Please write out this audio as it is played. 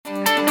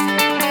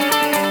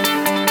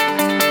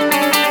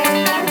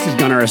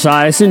Gunnar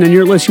Esiason, and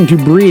you're listening to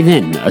Breathe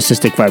In, a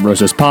cystic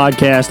fibrosis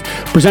podcast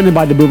presented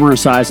by the Boomer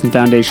Esiason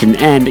Foundation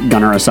and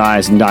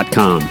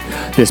GunnarEsiason.com.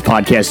 This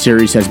podcast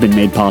series has been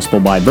made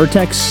possible by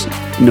Vertex,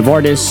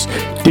 Novartis,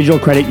 Digital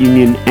Credit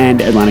Union,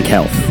 and Atlantic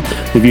Health.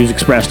 The views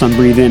expressed on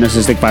Breathe In, a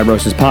cystic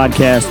fibrosis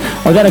podcast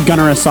are that of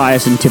Gunnar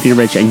Esiason, Tiffany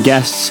Rich, and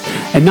guests,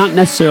 and not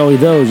necessarily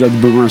those of the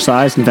Boomer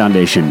Esiason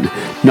Foundation.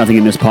 Nothing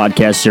in this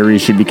podcast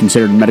series should be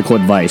considered medical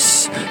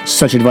advice.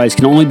 Such advice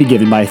can only be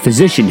given by a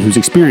physician who's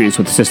experienced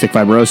with cystic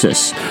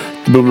fibrosis.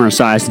 The Boomer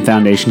Esiason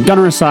Foundation,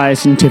 Gunnar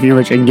Esiason, Tiffany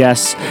Rich, and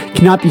guests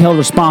cannot be held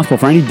responsible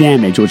for any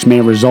damage which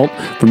may result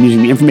from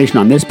using the information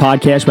on this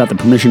podcast without the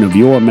permission of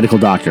your medical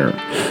doctor.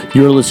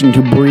 You're listening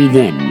to Breathe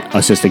In, a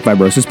cystic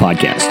fibrosis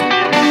podcast.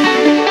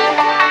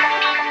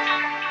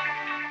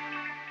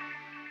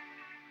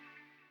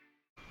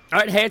 All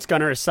right, hey, it's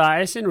Gunnar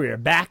Esiason. We are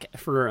back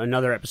for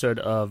another episode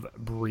of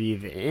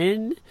Breathe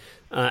In.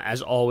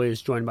 As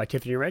always, joined by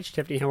Tiffany Rich.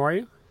 Tiffany, how are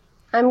you?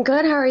 I'm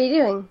good. How are you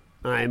doing?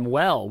 I'm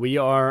well. We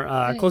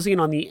are closing in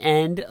on the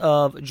end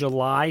of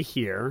July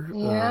here.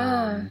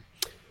 Yeah.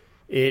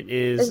 It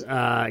is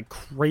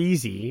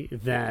crazy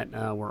that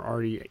we're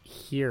already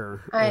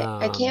here.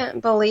 I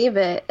can't believe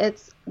it.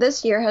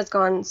 This year has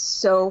gone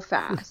so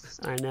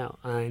fast. I know.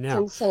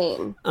 It's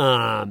insane.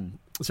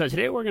 So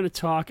today we're going to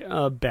talk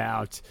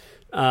about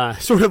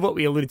sort of what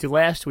we alluded to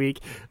last week.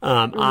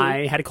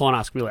 I had a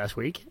colonoscopy last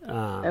week.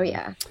 Oh,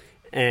 yeah.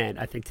 And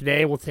I think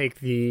today we'll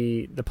take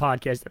the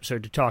podcast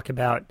episode to talk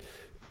about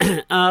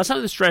some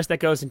of the stress that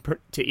goes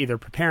into either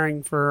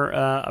preparing for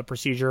a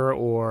procedure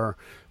or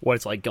what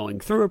it's like going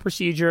through a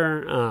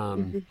procedure.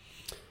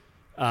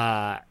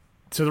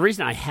 So the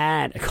reason I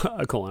had a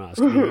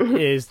colonoscopy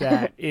is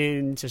that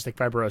in cystic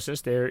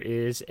fibrosis, there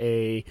is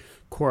a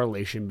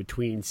correlation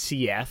between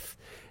CF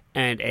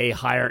and a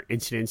higher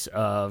incidence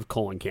of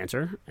colon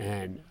cancer.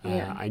 And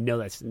I know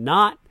that's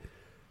not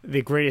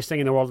the greatest thing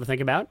in the world to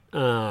think about,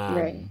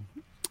 Right.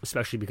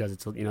 especially because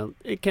it's,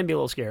 it can be a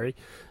little scary.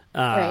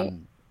 Right.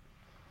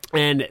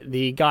 And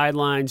the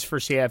guidelines for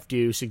CF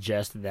do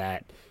suggest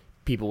that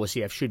people with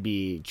CF should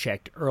be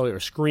checked earlier,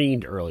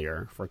 screened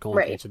earlier for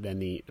colon cancer than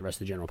the rest of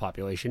the general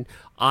population.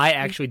 I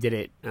actually did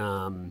it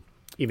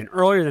even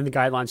earlier than the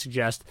guidelines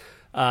suggest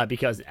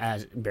because,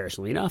 as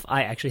embarrassingly enough,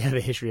 I actually have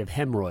a history of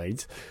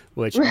hemorrhoids,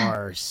 which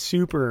are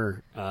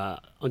super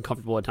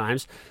uncomfortable at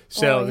times.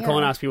 So the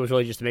colonoscopy was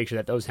really just to make sure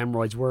that those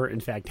hemorrhoids were,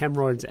 in fact,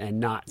 hemorrhoids and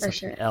not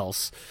something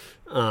else.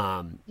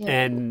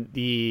 And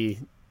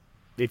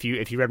if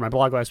you read my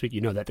blog last week,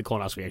 you know that the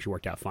colonoscopy actually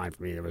worked out fine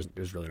for me. There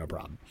was really no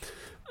problem.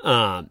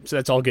 So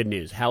that's all good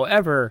news.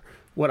 However,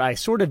 what I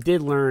sort of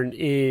did learn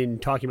in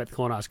talking about the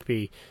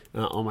colonoscopy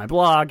on my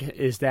blog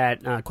is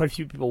that quite a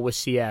few people with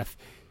CF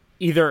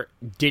either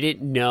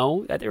didn't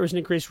know that there was an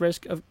increased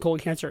risk of colon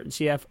cancer in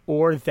CF,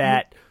 or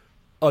that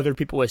other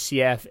people with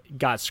CF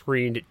got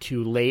screened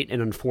too late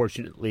and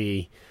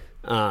unfortunately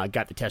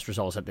got the test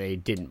results that they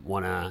didn't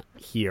want to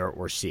hear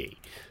or see,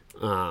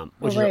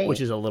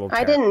 which is a little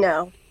terrible. I didn't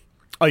know.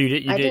 Oh, you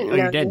did? I didn't know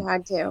you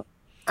had to.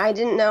 I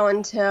didn't know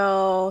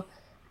until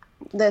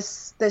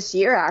this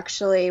year,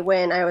 actually,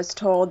 when I was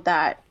told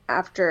that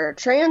after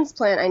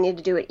transplant, I need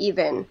to do it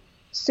even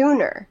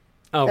sooner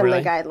than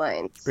the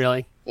guidelines.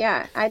 Really?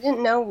 Yeah. I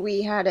didn't know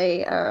we had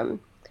a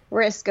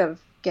risk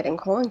of getting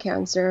colon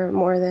cancer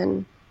more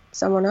than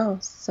someone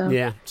else. So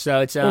yeah.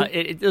 So it's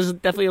there's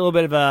definitely a little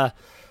bit of a,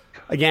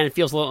 again, it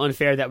feels a little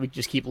unfair that we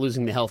just keep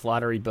losing the health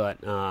lottery, but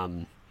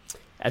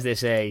as they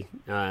say,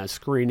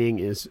 screening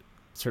is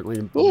certainly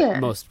the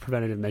most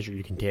preventative measure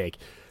you can take.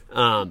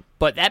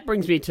 But that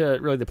brings me to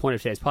really the point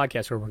of today's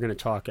podcast, where we're going to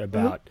talk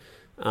about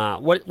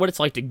what it's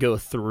like to go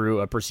through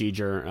a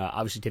procedure.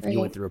 Obviously, Tiffany,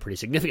 you went through a pretty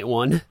significant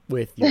one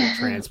with your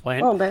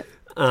transplant. A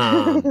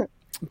little bit.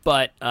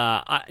 But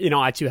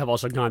I too have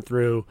also gone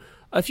through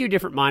a few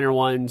different minor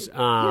ones.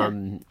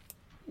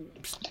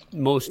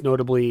 Most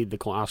notably the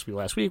colonoscopy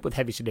last week with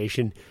heavy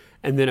sedation.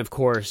 And then, of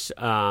course,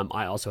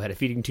 I also had a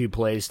feeding tube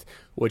placed,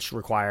 which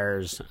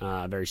requires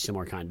a very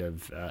similar kind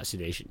of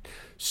sedation.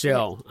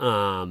 So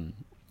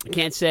I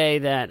can't say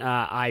that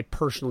I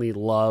personally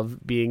love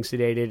being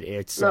sedated.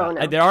 It's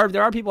no. There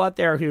are people out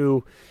there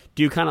who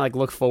do kind of like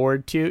look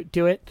forward to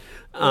it.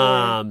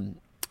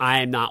 I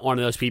am not one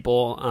of those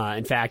people.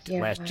 In fact,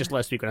 just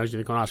last week when I was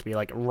doing the colonoscopy,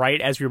 like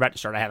right as we were about to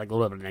start, I had like a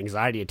little bit of an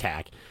anxiety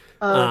attack.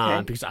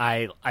 Because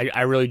I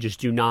really just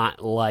do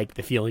not like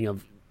the feeling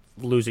of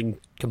losing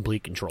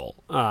complete control.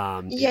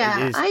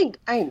 I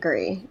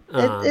agree.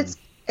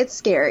 It's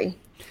scary.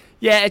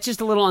 Yeah, it's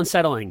just a little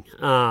unsettling.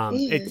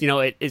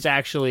 It's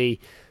actually.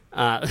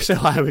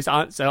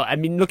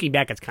 Looking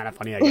back, it's kind of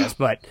funny, I guess.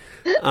 But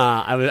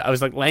I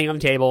was like laying on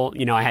the table.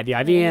 I had the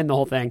IV in the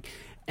whole thing.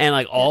 And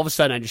like all of a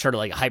sudden, I just started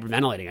like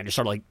hyperventilating. I just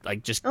started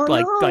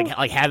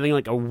like having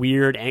like a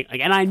weird,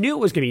 and I knew it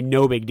was going to be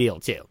no big deal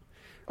too,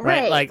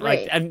 right?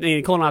 I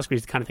mean, colonoscopy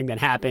is the kind of thing that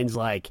happens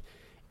like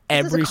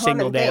every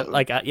single day,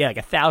 like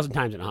 1,000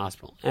 times in a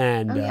hospital.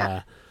 And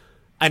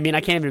I mean,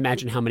 I can't even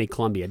imagine how many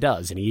Columbia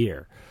does in a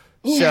year.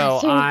 So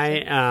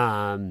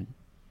I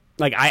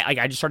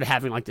I just started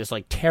having like this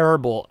like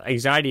terrible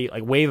anxiety,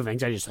 like wave of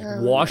anxiety just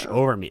like wash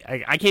over me.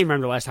 I can't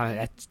remember the last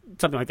time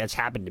something like that's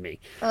happened to me.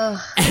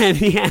 And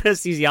the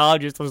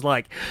anesthesiologist was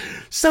like,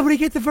 "Somebody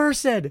get the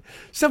Versed!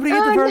 Somebody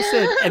get the Versed!"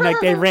 No. And like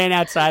they ran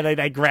outside, like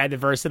they grabbed the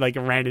Versed, like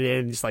ran it in,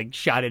 and just like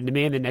shot it into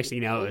me. And the next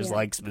thing you know, it was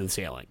like smooth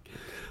sailing.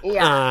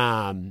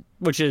 Yeah.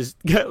 Which is,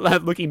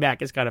 looking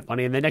back, it's kind of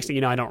funny. And the next thing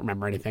you know, I don't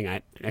remember anything.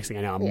 Next thing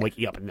I know, I'm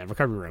waking up in the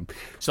recovery room.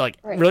 So, like,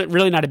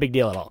 really not a big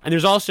deal at all. And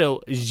there's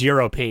also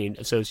zero pain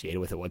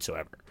associated with it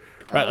whatsoever.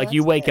 Right? Like,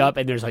 you wake up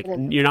and there's, like,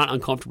 you're not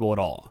uncomfortable at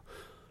all.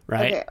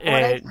 Right? Okay.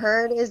 What I've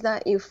heard is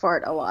that you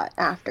fart a lot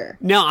after.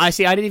 No, I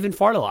didn't even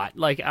fart a lot.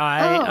 Like,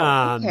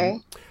 I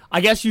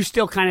guess you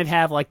still kind of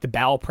have, like, the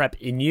bowel prep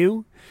in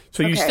you.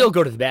 So you still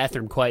go to the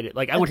bathroom I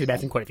went to the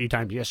bathroom quite a few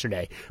times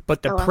yesterday.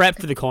 But the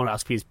prep for the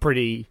colonoscopy is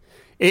pretty...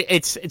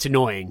 It's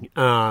annoying.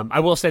 I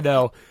will say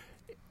though,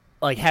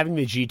 like having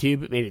the G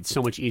tube made it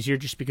so much easier,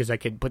 just because I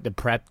could put the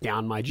prep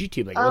down my G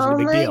tube. Like it wasn't a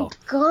big deal.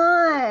 Oh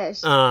my gosh!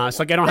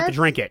 So like I don't have to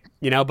drink it,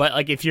 But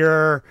like if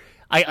you're,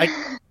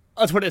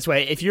 let's put it this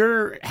way: if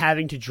you're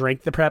having to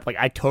drink the prep, like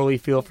I totally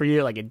feel for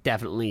you. Like it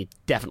definitely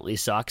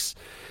sucks.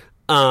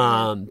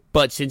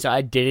 But since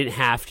I didn't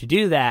have to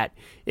do that,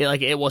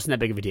 it wasn't that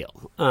big of a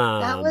deal.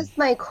 That was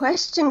my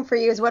question for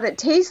you: is what it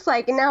tastes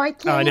like, and now I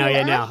can't. Oh no,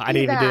 even no, I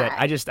didn't even do that.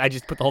 that. I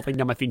just put the whole thing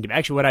down my feet.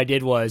 Actually, what I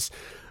did was,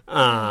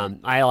 I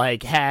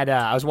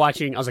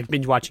was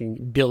binge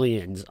watching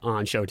Billions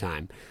on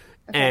Showtime,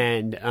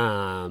 and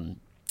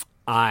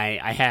I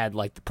had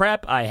like the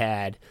prep, I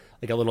had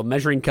like a little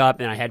measuring cup,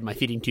 and I had my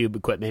feeding tube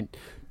equipment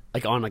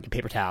like on like a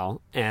paper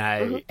towel, and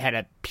I had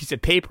a piece of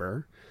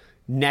paper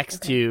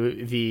next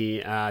to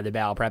the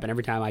bowel prep, and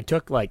every time I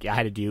took, like, I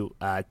had to do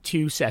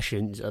 2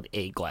 sessions of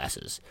 8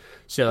 glasses.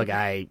 So like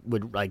I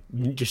would like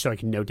just so I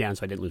can note down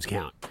so I didn't lose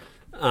count.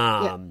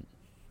 And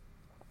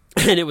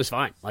it was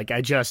fine. Like I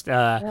just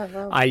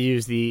I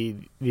used the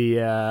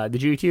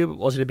G tube. It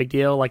wasn't a big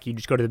deal. Like you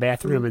just go to the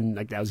bathroom and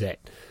like that was it.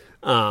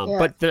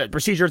 But the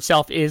procedure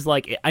itself is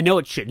like, I know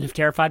it shouldn't have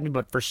terrified me,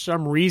 but for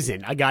some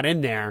reason I got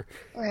in there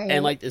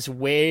and like this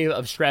wave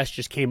of stress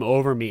just came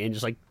over me and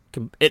just like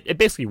it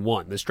basically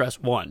won. The stress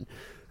won.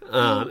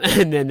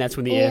 And then that's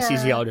when the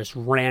anesthesiologist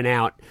ran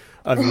out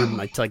of the room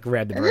to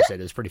grab the Versed.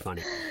 It was pretty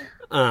funny.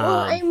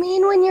 Well, I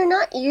mean, when you're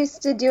not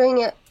used to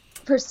doing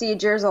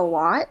procedures a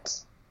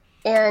lot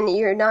and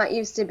you're not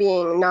used to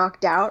being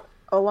knocked out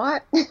a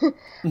lot,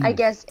 I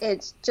guess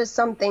it's just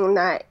something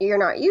that you're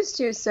not used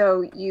to.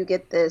 So you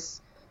get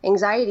this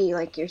anxiety,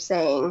 like you're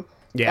saying,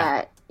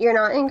 that you're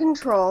not in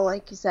control,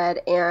 like you said,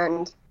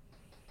 and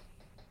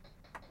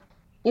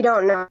you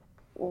don't know.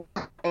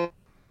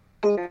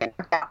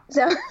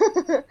 So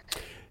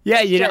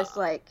just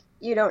like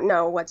you don't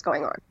know what's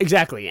going on.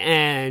 Exactly.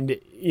 And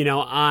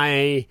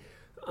it's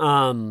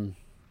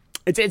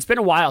been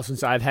a while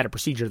since I've had a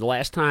procedure. The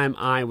last time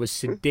I was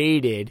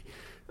sedated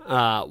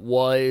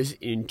was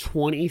in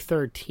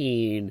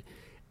 2013,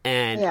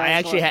 and I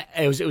actually had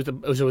it was with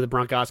a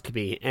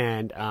bronchoscopy,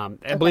 and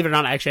believe it or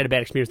not, I actually had a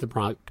bad experience with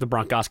the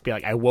bronchoscopy.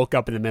 Like I woke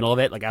up in the middle of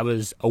it, like I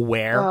was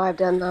aware. Oh, I've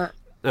done that.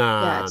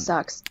 Yeah, it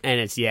sucks. And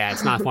it's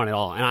not fun at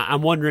all. And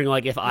I'm wondering,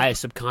 like, if I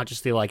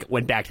subconsciously, like,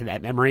 went back to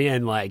that memory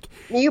and, like...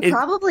 You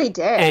probably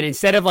did. And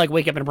instead of, like,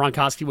 wake up in a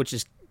bronchoscopy, which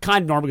is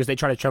kind of normal because they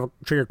try to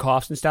trigger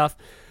coughs and stuff,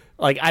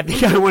 like, I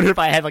wonder if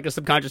I had, like, a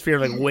subconscious fear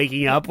of, like,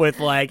 waking up with,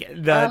 like,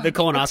 the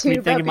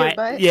colonoscopy thing in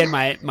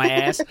my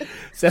ass.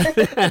 So,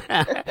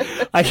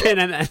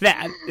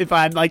 if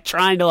I'm, like,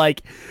 trying to,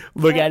 like,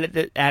 look at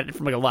it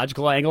from, like, a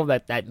logical angle,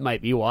 that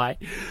might be why.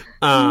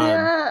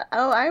 No.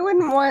 Oh, I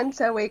wouldn't want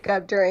to wake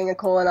up during a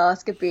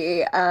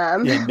colonoscopy no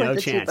with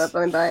the chance. tube up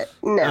my butt.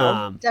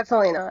 No,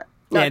 definitely not.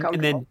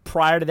 And then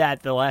prior to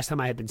that, the last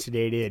time I had been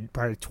sedated,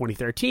 prior to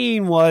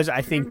 2013, was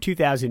I think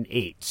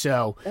 2008.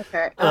 So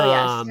okay.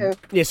 Oh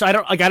So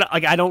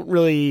I don't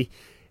really,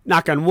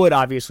 knock on wood,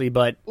 obviously,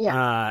 but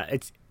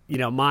it's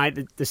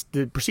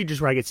the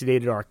procedures where I get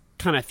sedated are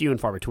kind of few and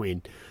far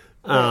between.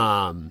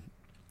 And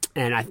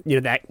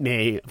that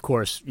may, of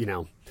course,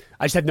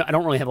 I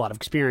don't really have a lot of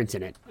experience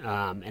in it.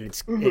 And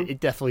it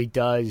definitely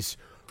does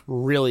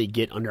really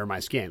get under my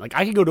skin. Like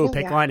I could go to a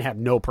PICC line and have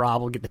no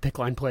problem, get the PICC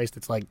line placed.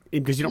 It's like,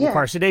 because you don't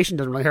require sedation,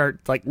 doesn't really hurt.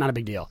 It's like not a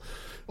big deal.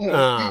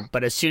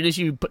 But as soon as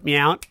you put me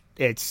out,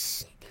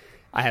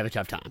 I have a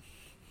tough time.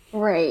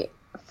 Right.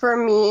 For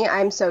me,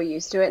 I'm so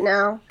used to it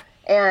now.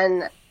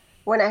 And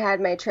when I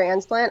had my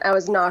transplant, I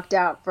was knocked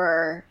out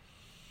for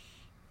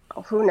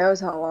who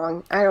knows how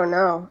long. I don't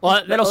know.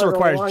 Well, that also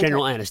requires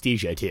general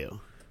anesthesia too.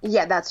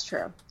 Yeah, that's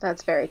true.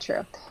 That's very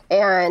true.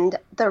 And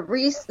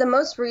the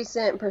most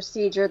recent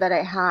procedure that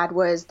I had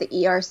was the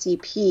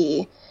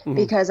ERCP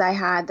because I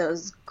had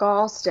those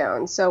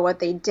gallstones. So what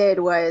they did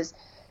was,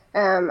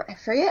 I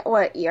forget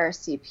what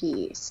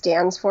ERCP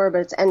stands for,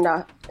 but it's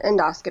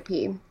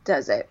endoscopy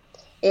does it.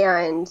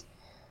 And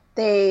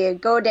they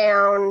go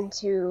down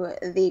to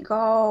the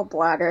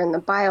gallbladder and the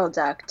bile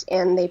duct,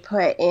 and they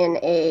put in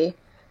a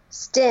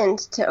stent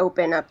to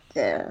open up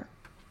the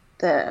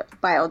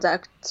bile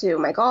duct to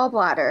my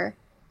gallbladder,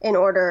 in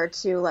order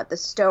to let the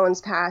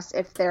stones pass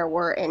if there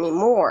were any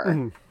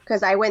more.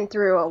 Because I went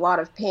through a lot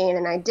of pain,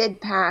 and I did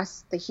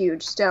pass the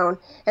huge stone,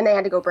 and they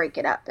had to go break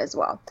it up as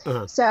well.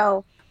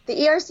 So the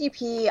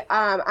ERCP,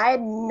 I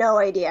had no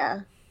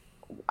idea.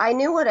 I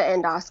knew what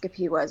an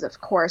endoscopy was,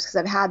 of course, because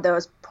I've had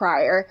those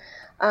prior.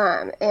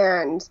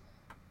 And,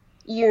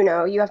 you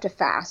know, you have to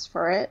fast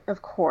for it,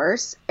 of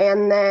course.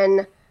 And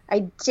then I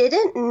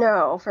didn't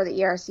know for the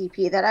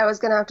ERCP that I was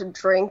going to have to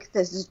drink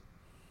this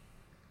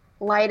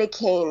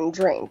lidocaine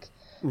drink.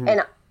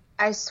 And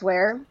I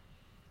swear,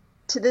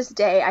 to this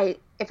day,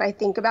 if I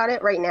think about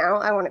it right now,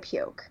 I want to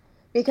puke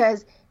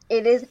because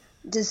it is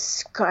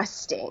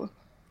disgusting.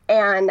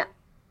 And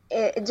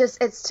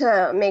it's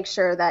to make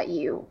sure that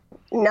you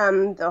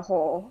numb the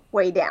whole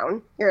way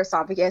down your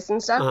esophagus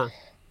and stuff.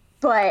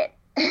 But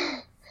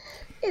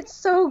it's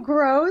so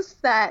gross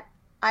that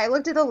I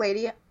looked at the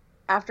lady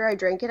after I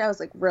drank it. I was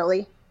like,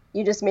 really?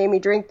 You just made me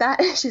drink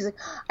that? She's like,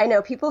 I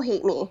know, people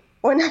hate me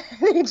when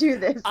they do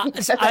this.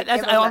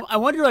 I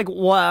wonder, like,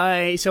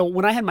 why. So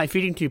when I had my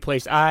feeding tube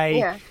placed,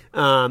 I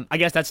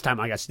guess that's the time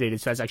I got sedated.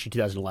 So that's actually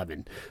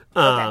 2011.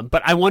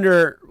 But I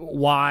wonder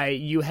why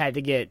you had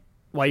to drink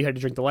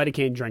the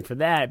lidocaine drink for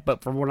that.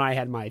 But for when I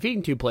had my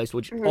feeding tube placed,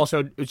 which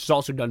is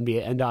also done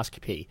via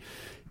endoscopy,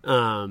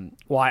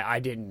 why I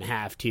didn't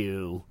have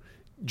to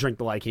drink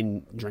the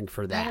lidocaine drink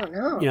for that. I don't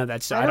know. You know,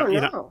 that's I don't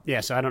know.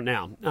 So I don't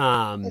know.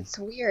 It's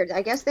weird.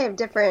 I guess they have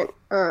different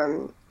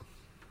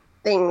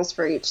things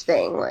for each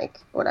thing, like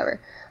whatever.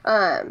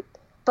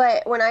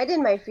 But when I did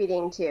my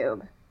feeding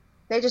tube,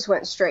 they just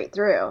went straight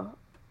through.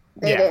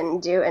 They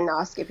didn't do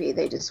endoscopy.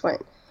 They just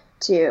went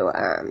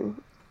to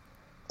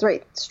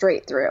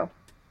straight through.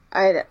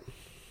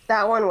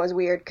 That one was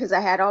weird because I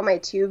had all my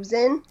tubes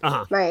in,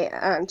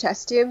 my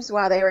chest tubes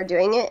while they were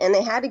doing it, and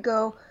they had to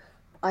go,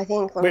 I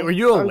think. Wait, were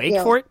you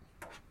awake for it?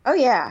 Oh,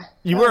 yeah.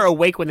 You were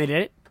awake when they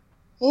did it?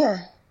 Yeah.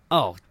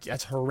 Oh,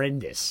 that's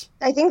horrendous.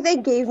 I think they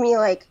gave me,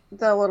 like,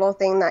 the little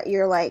thing that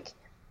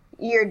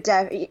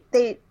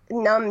they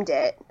numbed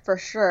it for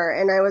sure,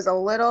 and I was a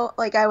little,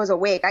 like, I was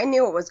awake. I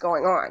knew what was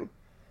going on,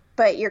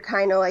 but you're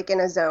kind of, like, in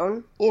a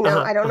zone, you know?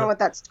 I don't know what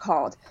that's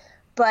called.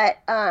 But,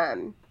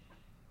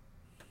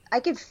 I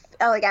could,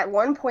 like, at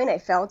one point I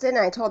felt it, and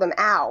I told them,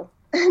 ow.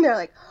 And they're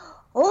like,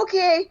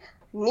 okay,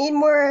 need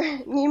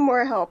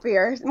more help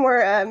here,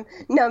 more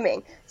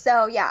numbing.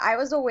 So, yeah, I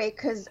was awake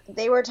because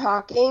they were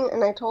talking,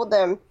 and I told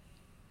them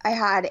I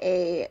had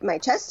my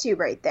chest tube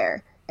right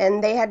there,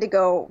 and they had to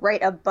go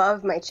right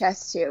above my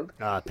chest tube.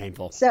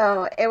 Painful.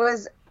 So it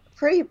was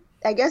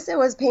I guess it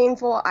was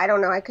painful. I don't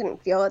know. I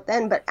couldn't feel it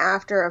then, but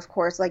after, of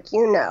course, like,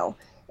 you know,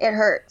 it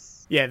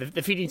hurts. Yeah,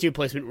 the feeding tube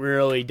placement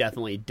really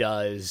definitely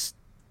does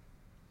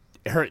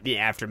hurt the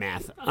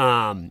aftermath.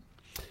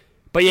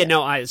 But yeah,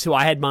 no, I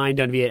had mine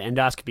done via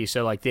endoscopy,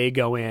 so like they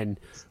go in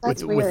with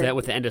the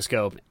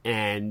endoscope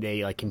and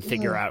they like can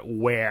figure out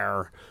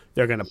where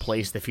they're going to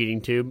place the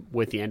feeding tube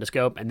with the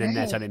endoscope, and then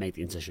that's how they make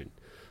the incision.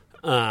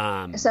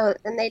 And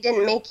they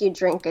didn't make you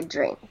drink a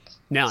drink.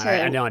 No,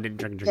 I didn't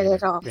drink a drink. Get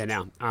it off. Yeah,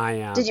 no,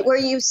 were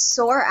you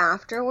sore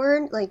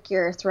afterward, like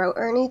your throat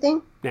or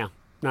anything? No,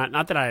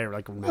 not that I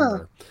like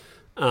remember.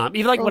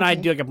 Even like when I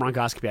do like a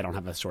bronchoscopy, I don't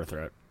have a sore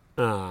throat.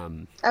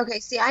 Okay,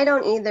 see, I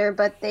don't either,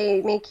 but do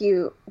they make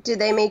you do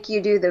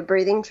the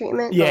breathing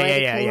treatment?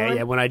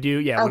 Yeah. When I do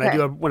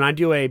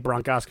a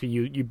bronchoscopy,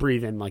 you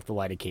breathe in like the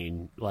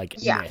lidocaine, like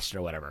mist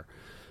or whatever.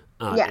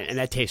 And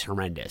that tastes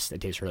horrendous.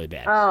 That tastes really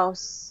bad. Oh,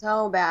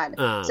 so bad.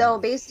 So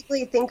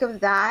basically think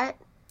of that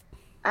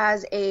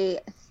as a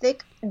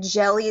thick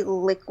jelly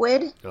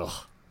liquid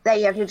that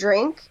you have to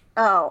drink.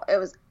 Oh, it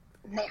was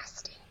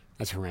nasty.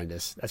 That's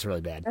horrendous. That's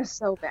really bad. That's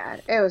so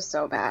bad. It was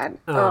so bad.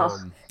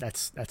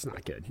 That's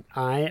not good.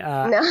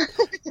 No.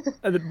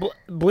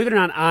 Believe it or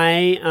not,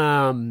 I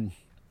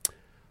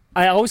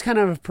always kind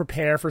of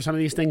prepare for some of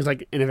these things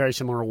like in a very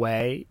similar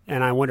way,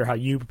 and I wonder how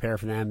you prepare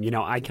for them. You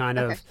know, I kind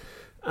of,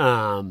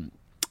 I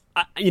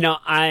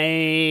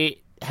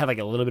have like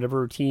a little bit of a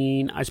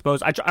routine, I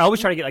suppose. I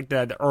always try to get like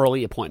the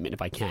early appointment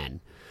if I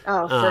can.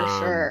 Oh, for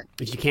sure.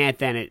 If you can't,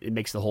 then it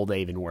makes the whole day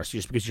even worse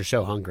just because you're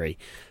so hungry.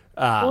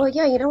 Well,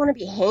 yeah, you don't want to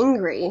be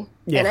hangry,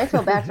 and I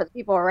feel bad for the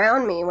people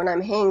around me when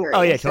I'm hangry.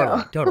 Oh yeah,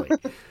 totally.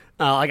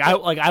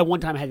 I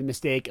one time had the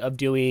mistake of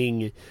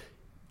doing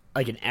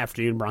like an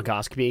afternoon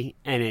bronchoscopy,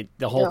 and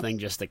the whole thing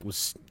just like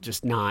was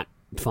just not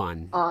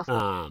fun.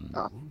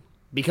 Awful.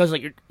 Because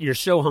like you're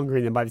so hungry,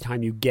 and then by the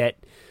time you get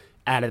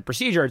out of the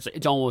procedure,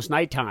 it's almost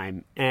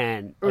nighttime,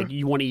 and like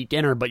you want to eat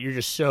dinner, but you're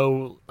just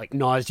so like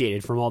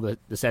nauseated from all the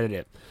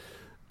sedative.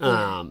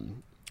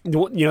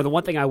 The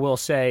one thing I will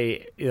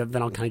say,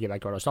 then I'll kind of get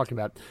back to what I was talking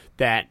about,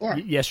 that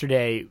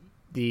yesterday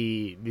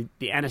the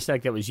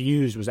anesthetic that was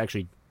used was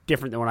actually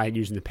different than what I had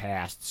used in the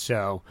past.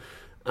 So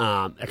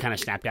I kind of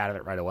snapped out of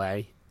it right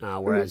away.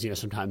 Whereas,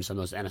 sometimes some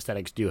of those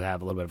anesthetics do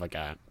have a little bit of like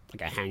a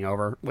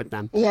hangover with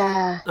them.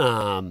 Yeah.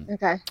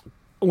 Okay.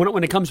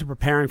 When it comes to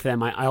preparing for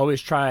them, I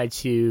always try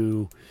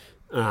to,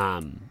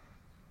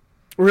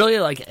 really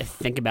like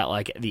think about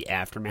like the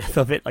aftermath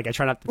of it. Like I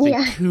try not to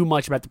think too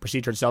much about the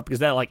procedure itself because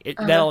that like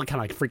that'll kind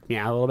of like freak me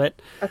out a little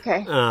bit.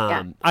 Okay.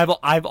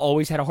 I've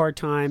always had a hard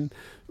time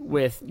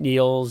with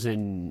needles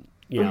and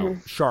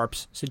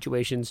sharps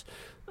situations.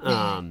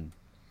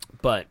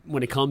 But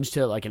when it comes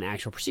to like an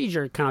actual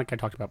procedure, kind of like I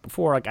talked about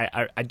before, like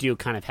I do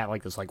kind of have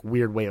like this like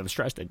weird wave of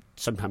stress that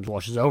sometimes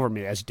washes over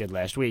me, as it did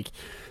last week.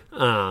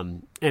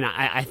 And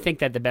I think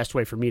that the best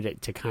way for me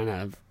to kind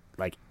of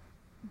like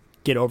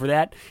get over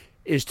that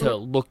is to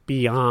look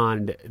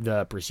beyond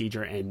the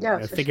procedure and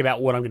think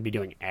about what I'm going to be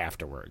doing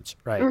afterwards,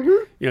 right?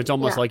 It's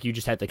almost like you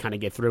just have to kind of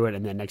get through it,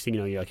 and then next thing you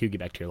know, you get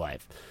back to your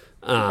life.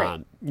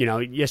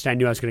 Yesterday I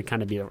knew I was going to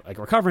kind of be like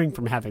recovering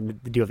from having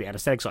the deal with the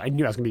anesthetic, so I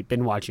knew I was going to be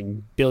binge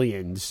watching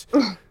Billions.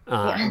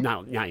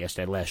 Not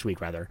yesterday, last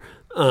week rather.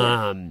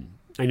 I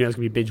knew I was going to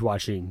be binge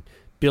watching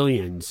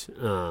Billions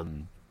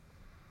in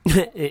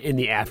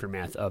the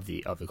aftermath of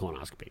the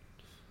colonoscopy.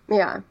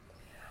 Yeah,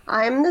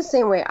 I'm the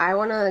same way. I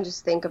want to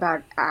just think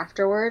about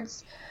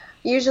afterwards.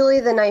 Usually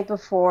the night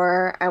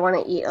before, I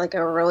want to eat like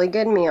a really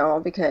good meal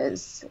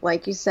because,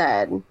 like you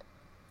said,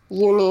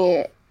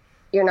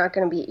 you're not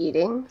going to be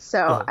eating.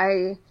 So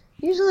I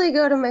usually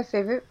go to my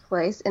favorite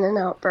place,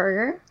 In-N-Out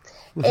Burger.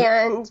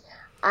 And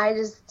I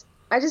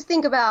just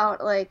think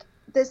about like,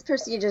 this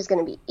procedure is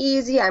going to be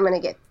easy. I'm going to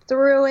get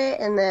through it.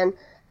 And then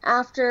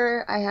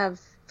after, I have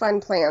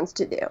fun plans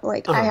to do.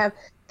 Like I have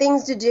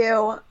things to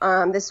do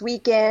this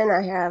weekend.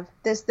 I have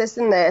this,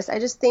 and this. I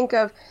just think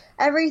of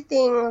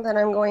everything that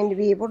I'm going to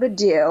be able to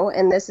do.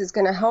 And this is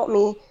going to help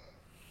me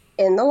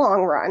in the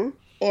long run.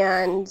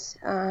 And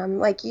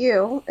like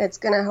you, it's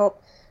going to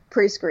help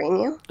pre-screen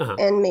you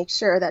and make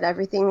sure that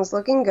everything's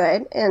looking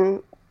good,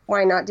 and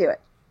why not do it?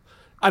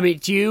 I mean,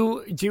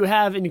 do you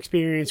have an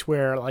experience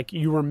where like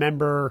you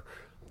remember,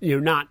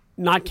 not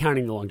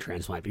counting the lung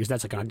transplant because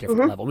that's like on a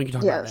different level. We can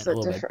talk about that a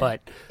little bit,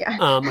 but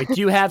like, do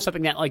you have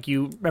something that like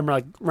you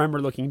remember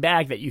looking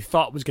back that you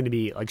thought was going to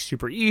be like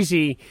super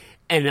easy,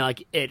 and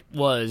like it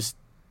was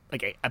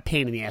like a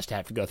pain in the ass to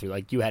have to go through?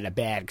 Like you had a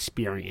bad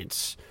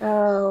experience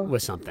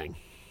with something.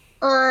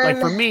 Like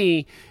for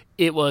me,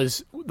 it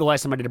was the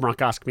last time I did a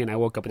bronchoscopy and I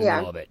woke up in the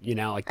middle of it.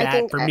 Like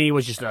that for me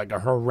was just like a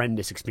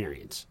horrendous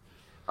experience.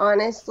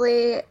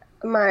 Honestly,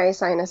 my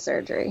sinus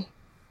surgery.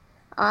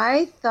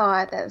 I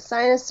thought that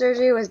sinus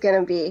surgery was going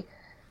to be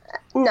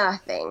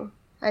nothing.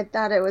 I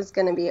thought it was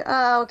going to be,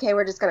 okay,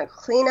 we're just going to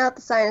clean out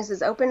the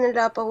sinuses, open it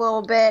up a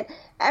little bit.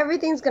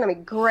 Everything's going to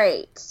be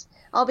great.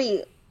 I'll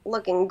be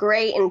looking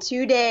great in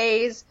 2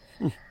 days.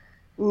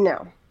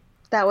 No,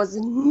 that was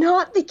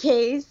not the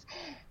case.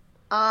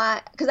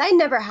 Because I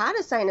never had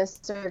a sinus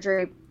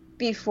surgery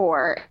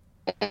before,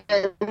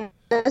 and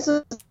this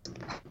was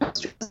a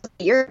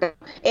year ago,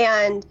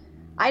 and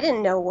I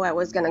didn't know what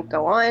was going to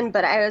go on,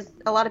 but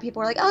a lot of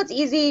people were like, oh, it's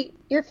easy,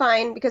 you're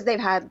fine, because they've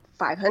had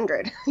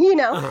 500,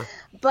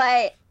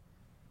 But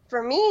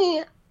for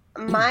me,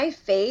 my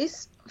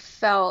face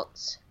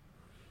felt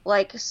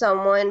like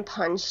someone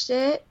punched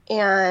it,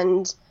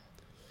 and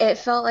it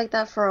felt like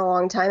that for a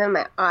long time, and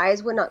my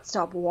eyes would not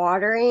stop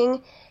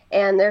watering.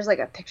 And there's like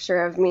a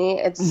picture of me.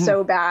 It's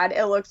so bad.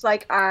 It looks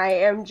like I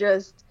am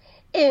just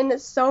in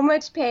so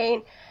much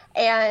pain.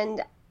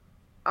 And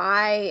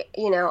I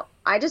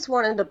just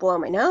wanted to blow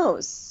my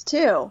nose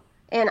too.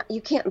 And you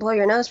can't blow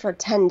your nose for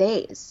 10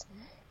 days.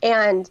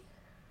 And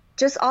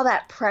just all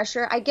that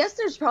pressure. I guess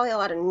there's probably a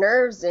lot of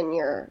nerves in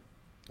your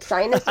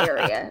sinus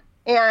area.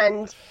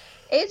 And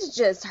it's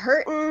just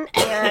hurting.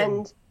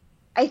 And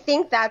I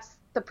think that's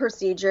the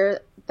procedure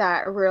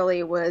that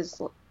really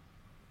was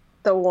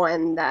the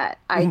one that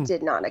I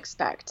did not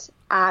expect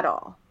at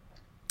all.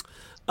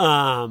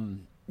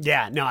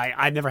 Yeah, no,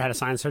 I never had a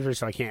sinus surgery,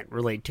 so I can't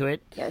relate to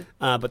it. Yeah.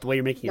 But the way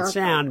you're making it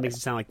sound makes it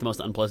sound like the most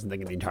unpleasant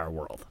thing in the entire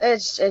world.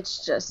 It's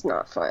just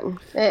not fun.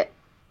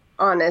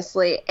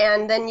 Honestly.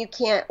 And then you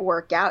can't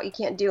work out. You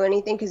can't do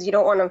anything because you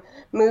don't want to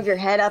move your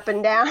head up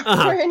and down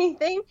or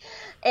anything.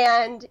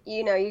 And,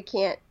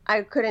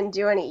 I couldn't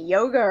do any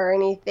yoga or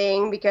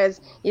anything because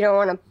you don't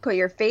want to put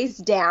your face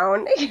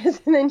down because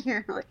then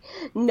your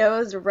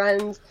nose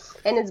runs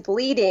and it's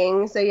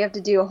bleeding. So you have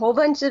to do a whole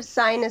bunch of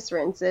sinus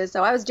rinses.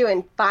 So I was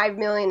doing 5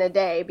 million a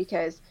day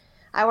because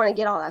I want to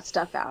get all that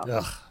stuff out.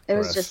 Ugh, it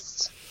was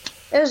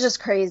just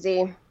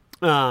crazy.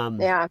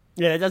 Yeah,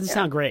 it doesn't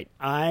sound great.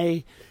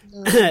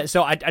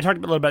 So I talked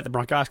a little about the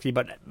bronchoscopy,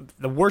 but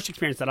the worst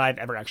experience that I've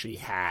ever actually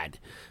had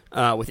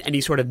with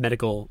any sort of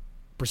medical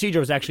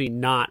procedure was actually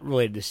not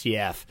related to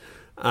CF.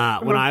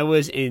 When I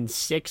was in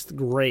 6th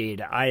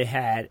grade, I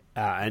had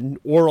an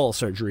oral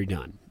surgery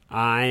done.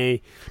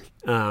 I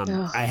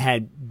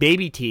had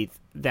baby teeth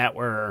that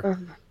were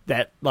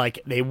that like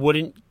they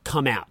wouldn't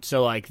come out.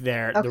 So like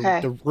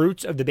the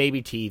roots of the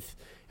baby teeth,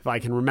 if I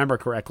can remember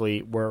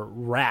correctly, were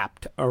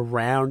wrapped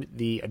around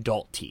the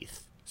adult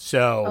teeth.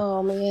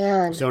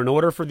 So, so in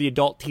order for the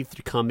adult teeth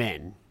to come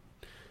in,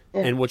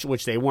 and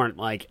which they weren't,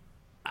 like,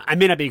 I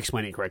may not be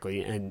explaining it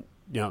correctly, and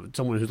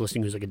someone who's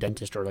listening who's like a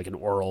dentist or like an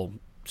oral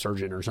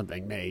surgeon or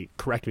something may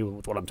correct me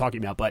with what I'm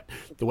talking about. But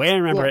the way I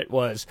remember it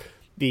was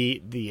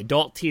the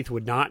adult teeth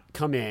would not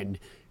come in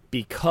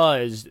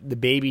because the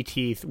baby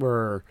teeth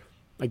were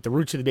like the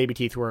roots of the baby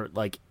teeth were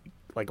like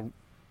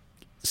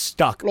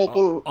stuck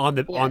on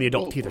the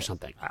adult teeth or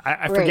something.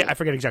 I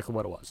forget exactly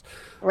what it was.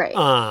 Right.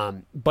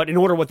 But in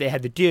order what they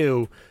had to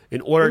do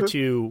in order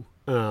to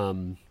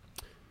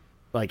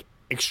like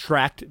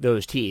extract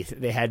those teeth,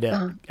 they had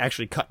to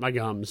actually cut my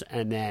gums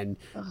and then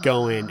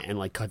go in and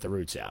like cut the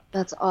roots out.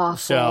 That's awful.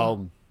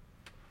 So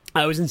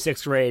I was in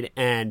 6th grade,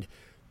 and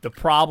the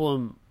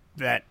problem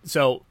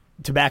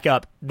to back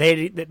up,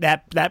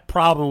 that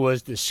problem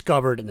was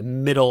discovered in the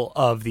middle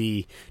of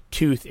the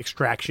tooth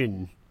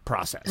extraction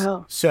process.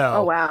 Oh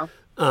wow.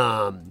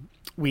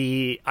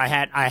 I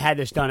had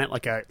this done at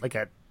like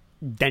a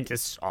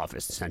dentist's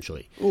office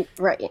essentially.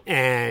 Right.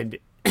 And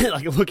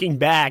like looking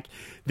back,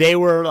 they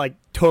were like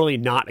totally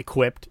not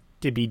equipped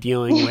to be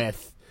dealing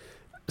with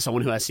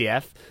someone who has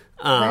CF.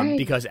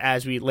 Because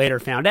as we later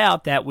found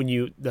out that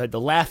when the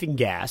laughing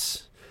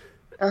gas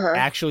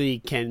actually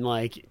can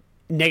like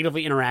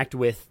negatively interact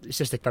with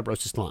cystic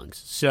fibrosis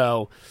lungs.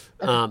 So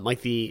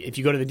if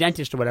you go to the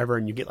dentist or whatever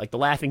and you get like the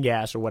laughing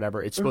gas or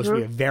whatever, it's supposed to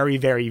be a very,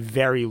 very,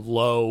 very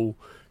low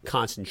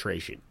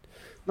concentration.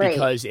 Right.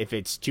 Because if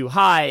it's too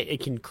high,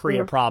 it can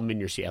create a problem in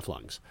your CF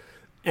lungs.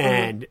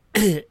 And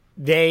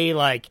they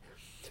like,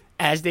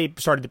 as they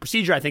started the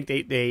procedure, I think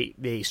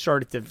they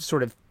started to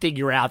sort of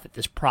figure out that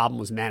this problem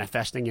was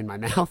manifesting in my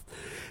mouth.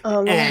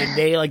 And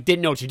they like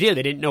didn't know what to do.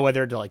 They didn't know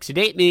whether to like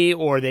sedate me,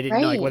 or they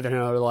didn't know like whether to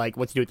know like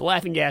what to do with the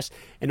laughing gas.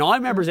 And all I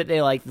remember is that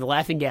they like the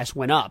laughing gas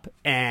went up,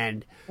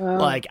 and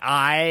like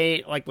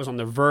I like was on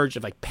the verge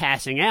of like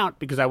passing out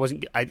because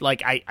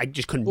I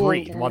just couldn't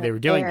breathe while they were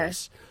doing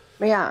this.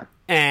 Yeah.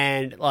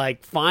 And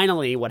like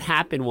finally what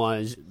happened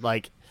was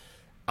like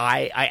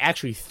I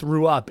actually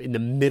threw up in the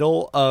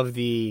middle of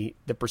the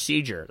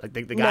procedure. Like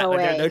the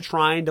guy, they're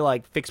trying to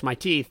like fix my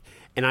teeth,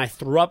 and I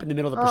threw up in the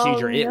middle of the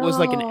procedure. It was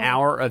like an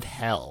hour of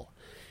hell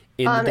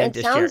in the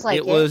dentist chair. Like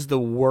it was the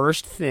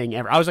worst thing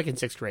ever. I was like in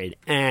 6th grade,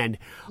 and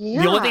the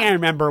only thing I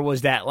remember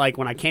was that like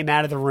when I came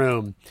out of the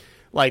room,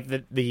 like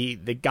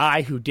the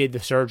guy who did the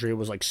surgery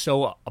was like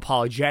so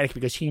apologetic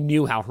because he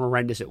knew how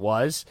horrendous it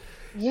was.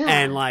 Yeah.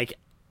 And like,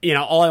 you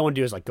know, all I wanted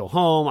to do is like go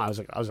home. I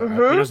was I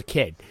was a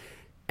kid,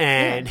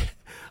 and.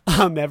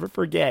 I'll never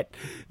forget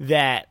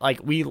that,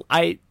 like,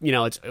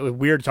 it's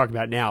weird to talk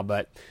about now,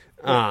 but,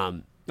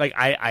 like,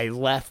 I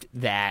left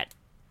that,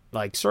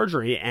 like,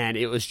 surgery, and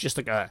it was just,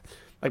 like,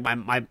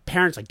 my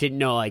parents, like, didn't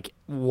know, like,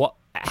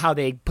 how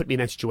they put me in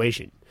that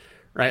situation,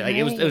 right? Like,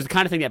 it was the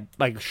kind of thing that,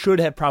 like, should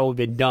have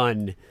probably been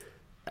done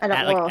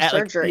at oral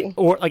surgery.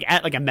 Or, like,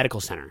 at, like, a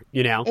medical center,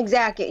 you know?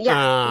 Exactly,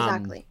 yeah,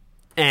 exactly.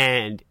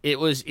 And it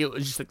was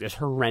just, like, this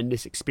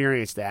horrendous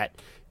experience that...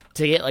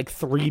 To get like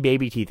 3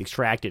 baby teeth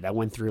extracted, I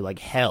went through like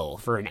hell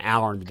for an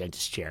hour in the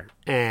dentist chair,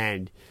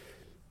 and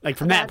like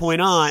from that point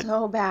on,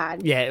 so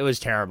bad. Yeah, it was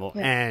terrible,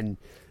 and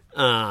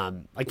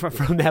like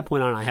from that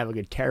point on, I have like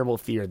a terrible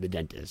fear of the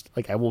dentist.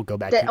 Like I won't go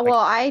back.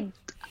 I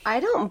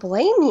don't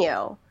blame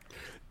you.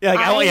 Yeah,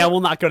 like, I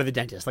will not go to the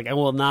dentist. Like I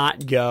will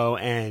not go,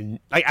 and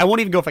like I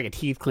won't even go for like a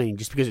teeth cleaning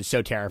just because it's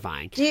so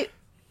terrifying.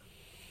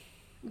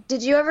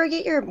 Did you ever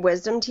get your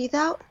wisdom teeth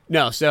out?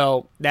 No,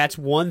 so that's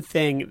one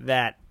thing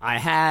that I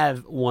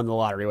have won the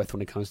lottery with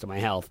when it comes to my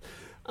health.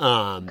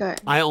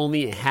 Good. I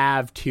only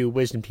have 2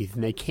 wisdom teeth,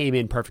 and they came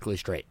in perfectly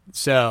straight.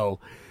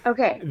 So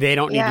they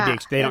don't need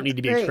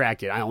to be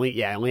extracted. I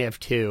only have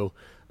 2.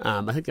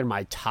 I think they're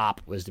my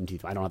top wisdom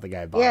teeth. I don't think I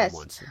have bottom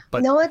ones.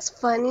 But no, it's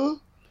funny.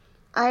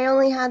 I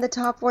only had the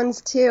top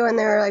ones too, and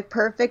they were like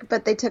perfect,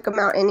 but they took them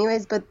out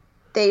anyways. But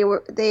they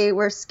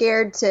were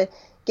scared to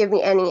give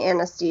me any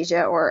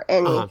anesthesia or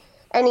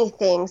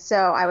anything, so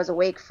I was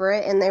awake for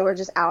it, and they were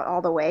just out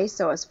all the way,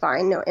 so it was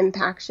fine, no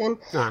impaction.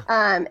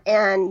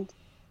 And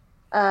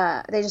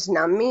they just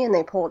numbed me and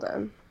they pulled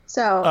them.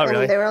 So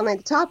really? They were only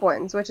the top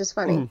ones, which is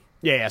funny.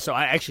 Yeah. So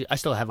I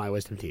still have my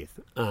wisdom teeth.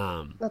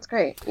 That's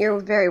great. You're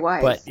very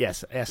wise. But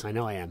yes, I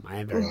know I am. I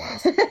am very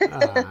wise.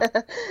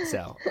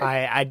 So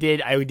I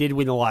did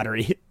win the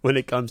lottery when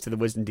it comes to the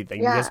wisdom teeth thing,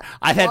 because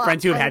I've had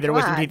friends who have had their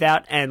wisdom teeth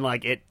out, and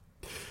like it.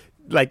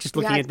 Like, just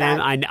looking at them,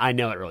 I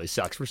know it really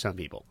sucks for some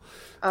people.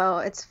 Oh,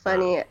 it's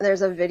funny.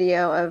 There's a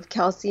video of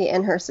Kelsey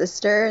and her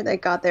sister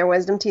that got their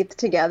wisdom teeth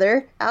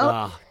together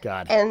out. Oh,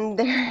 God. And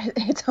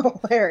it's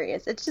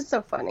hilarious. It's just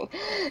so funny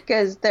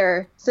because they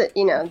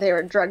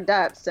were drugged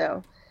up.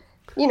 So,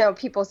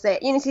 people say,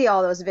 you see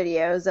all those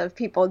videos of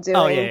people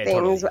doing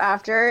things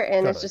after,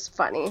 and it's just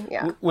funny.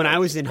 Yeah. When I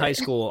was in high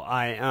school,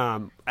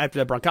 after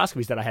the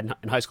bronchoscopies that I had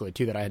in high school, the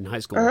 2 that I had in high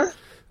school,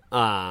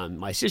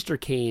 my sister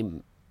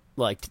came...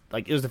 Like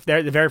it was the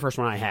very first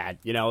one I had.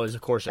 It was, of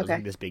course, it was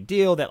like this big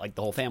deal that like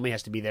the whole family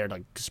has to be there to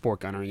like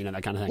support Gunnar,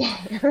 that kind of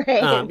thing.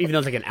 Right. Even though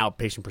it's like an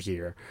outpatient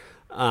procedure.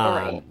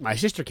 My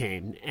sister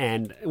came,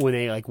 and when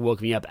they like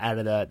woke me up out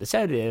of the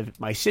sedative,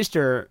 my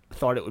sister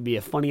thought it would be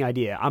a funny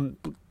idea. I'm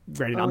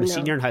a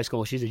senior in high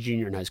school. She's a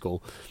junior in high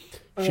school.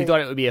 She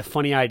thought it would be a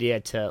funny idea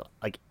to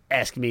like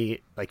asking me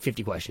like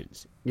 50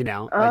 questions,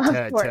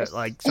 to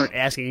like start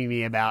asking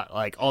me about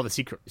like all the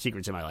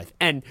secrets in my life.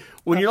 And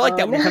when you're like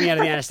that, when you're coming out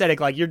of the anesthetic,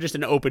 like you're just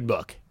an open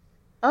book.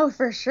 Oh,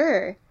 for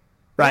sure.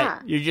 Right.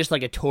 Yeah. You're just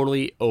like a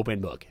totally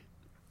open book.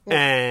 Yeah.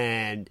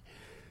 And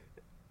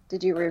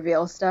did you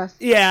reveal stuff?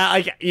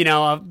 Yeah,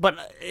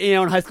 but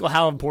in high school,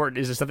 how important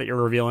is the stuff that you're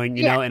revealing,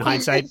 in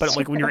hindsight? But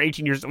like when you're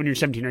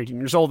 17 or 18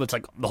 years old, it's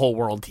like the whole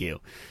world to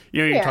you.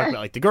 You're talking about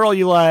like the girl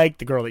you like,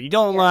 the girl that you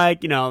don't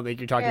like, like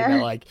you're talking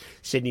about like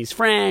Sydney's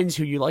friends,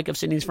 who you like of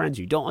Sydney's friends,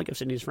 who you don't like of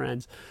Sydney's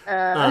friends.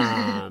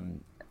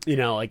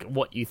 Like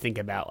what you think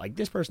about like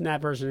this person,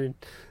 that person.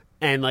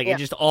 And like it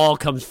just all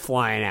comes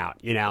flying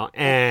out,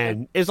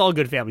 and it's all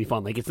good family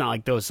fun. Like it's not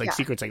like those like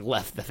secrets like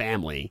left the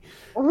family,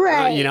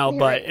 right?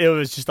 But it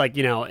was just like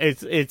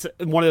it's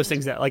one of those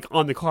things that like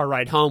on the car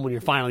ride home when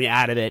you're finally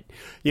out of it,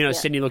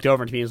 Sydney looked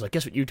over to me and was like,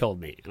 "Guess what you told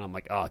me?" And I'm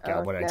like, "Oh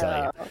God, what did I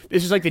tell you?"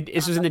 This was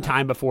this was in the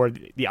time before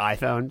the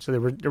iPhone, so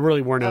there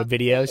really were no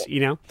videos,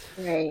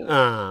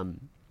 Right.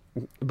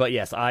 But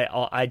yes,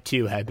 I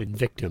too have been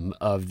victim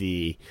of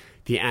the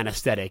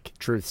anesthetic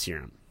truth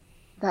serum.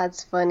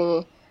 That's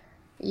funny.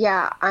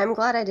 Yeah, I'm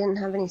glad I didn't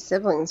have any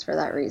siblings for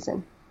that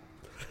reason.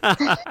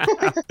 I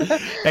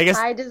guess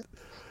I just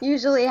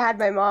usually had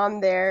my mom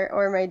there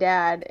or my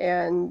dad,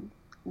 and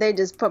they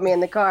just put me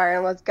in the car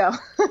and let's go.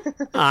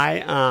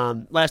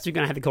 Last week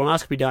when I had the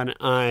colonoscopy done,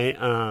 I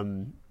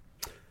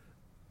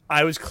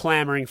was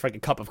clamoring for like a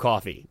cup of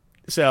coffee.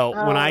 So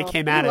when I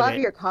came out of it, I love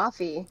your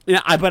coffee.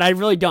 Yeah, but I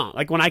really don't.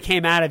 Like when I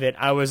came out of it,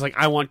 I was like,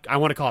 I want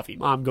a coffee.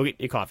 Mom, go get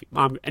me a coffee.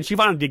 Mom, and she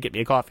finally did get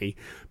me a coffee.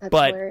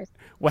 But hilarious.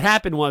 What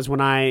happened was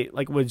when I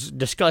like was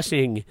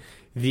discussing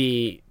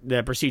the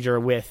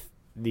procedure with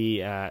the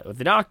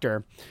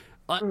doctor,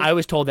 I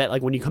was told that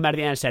like when you come out of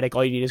the anesthetic,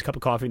 all you need is a cup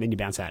of coffee and then you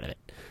bounce out of it.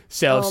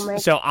 So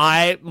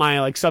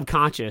my like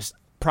subconscious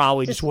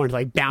probably just wanted to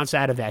like bounce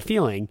out of that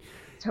feeling.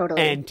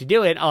 Totally. And to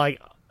do it, I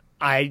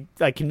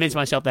like convinced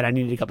myself that I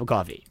needed a cup of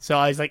coffee. So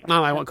I was like,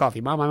 "Mom, I want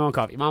coffee. Mom, I want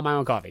coffee. Mom, I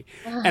want coffee."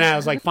 And I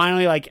was like,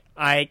 finally, like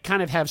I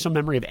kind of have some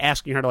memory of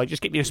asking her to like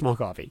just get me a small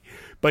coffee.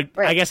 But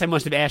I guess I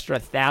must have asked her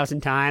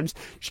 1,000 times.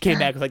 She came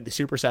back with like the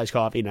supersized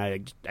coffee, and I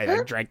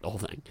drank the whole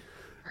thing.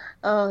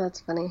 Oh, that's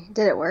funny.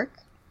 Did it work?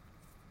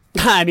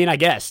 I mean, I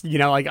guess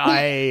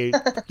I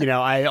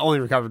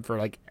only recovered for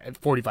like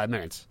 45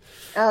 minutes.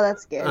 Oh,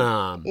 that's good.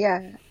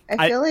 Yeah,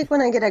 I feel like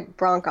when I get a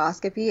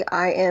bronchoscopy,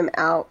 I am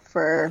out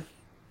for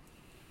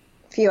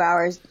few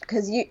hours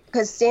because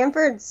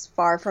Stanford's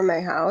far from my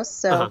house,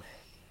 so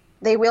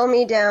they wheel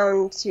me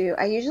down to.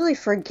 I usually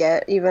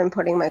forget even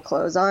putting my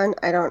clothes on.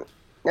 I don't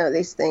know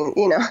these things,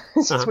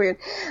 it's just weird.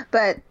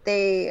 But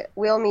they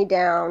wheel me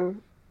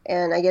down,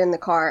 and I get in the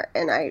car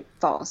and I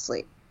fall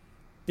asleep.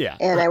 Yeah,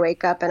 and I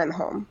wake up and I'm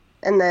home,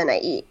 and then I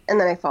eat, and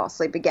then I fall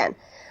asleep again.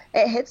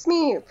 It hits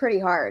me pretty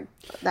hard,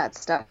 that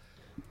stuff.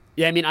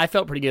 Yeah, I mean, I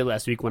felt pretty good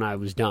last week when I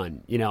was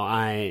done.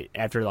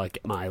 After like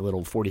my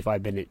little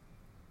 45-minute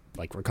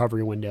like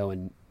recovery window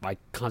and my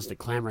constant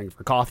clamoring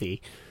for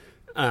coffee,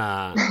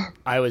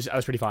 I was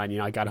pretty fine.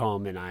 I got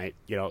home and I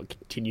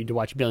continued to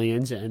watch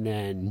Billions and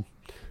then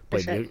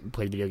played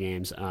video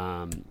games.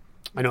 I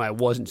know I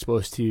wasn't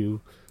supposed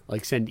to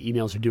like send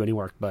emails or do any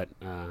work, but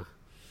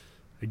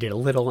I did a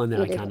little and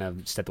then I kind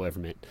of stepped away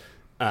from it.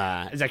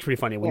 It's actually pretty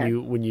funny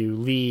when you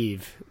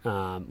leave.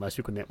 Last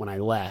week when I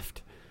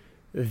left,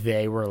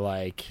 they were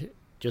like,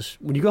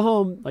 just when you go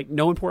home, like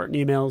no important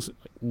emails,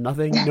 like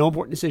nothing, no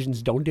important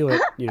decisions. Don't do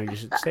it.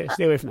 Just stay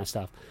away from that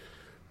stuff.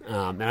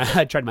 And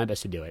I tried my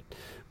best to do it.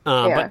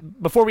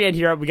 But before we end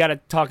here, we got to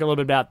talk a little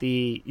bit about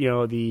the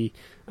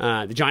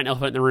giant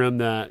elephant in the room.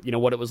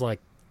 What it was like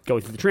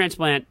going through the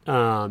transplant.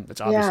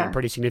 It's obviously a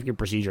pretty significant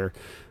procedure.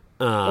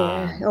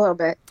 A little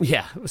bit.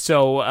 Yeah.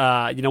 So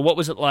what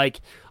was it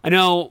like? I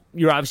know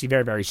you're obviously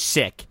very, very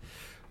sick.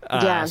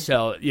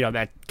 So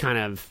that kind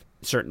of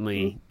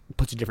certainly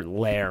puts a different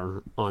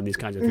layer on these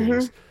kinds of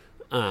things.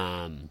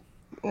 But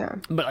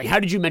like, how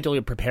did you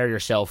mentally prepare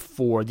yourself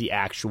for the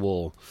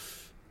actual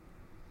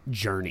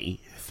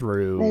journey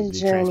through the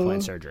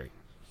transplant surgery?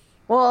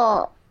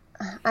 Well,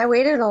 I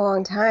waited a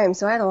long time,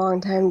 so I had a long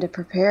time to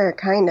prepare,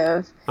 kind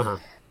of.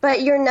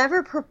 But you're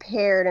never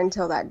prepared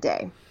until that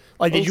day.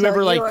 Like, did you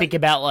ever think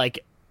about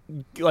like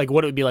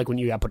what it would be like when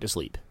you got put to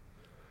sleep?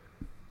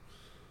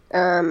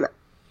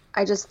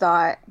 I just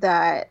thought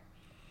that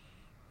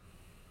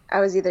I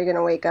was either going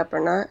to wake up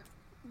or not.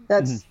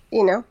 That's,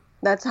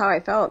 that's how I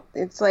felt.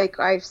 It's like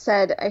I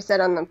said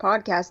on the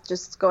podcast,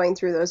 just going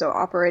through those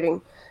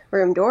operating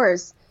room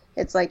doors,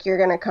 it's like you're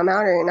going to come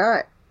out or you're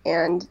not.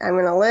 And I'm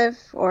going to live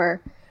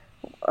or,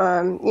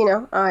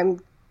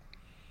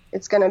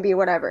 it's going to be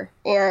whatever.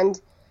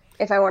 And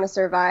if I want to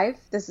survive,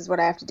 this is what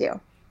I have to do.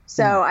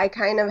 So I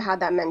kind of had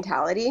that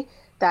mentality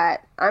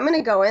that I'm going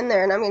to go in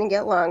there and I'm going to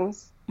get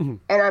lungs and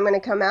I'm going to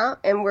come out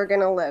and we're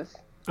going to live.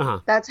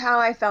 That's how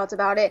I felt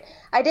about it.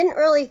 I didn't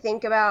really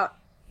think about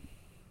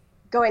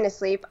going to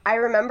sleep. I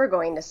remember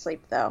going to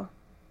sleep though,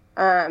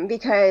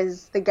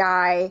 because the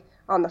guy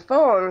on the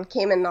phone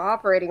came in the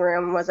operating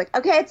room and was like,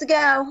 "Okay, it's a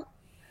go."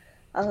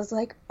 I was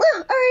like, "Well,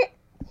 all right."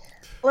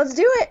 let's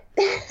do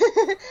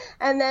it.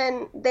 And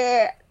then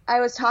I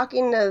was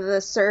talking to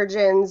the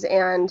surgeons,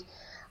 and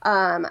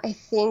I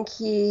think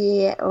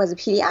he was a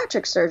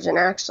pediatric surgeon,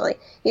 actually.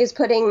 He was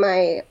putting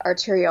my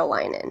arterial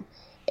line in.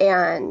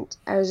 And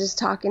I was just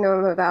talking to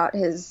him about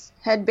his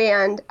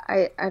headband.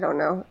 I don't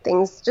know,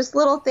 things, just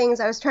little things.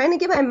 I was trying to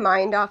get my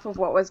mind off of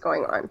what was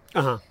going on.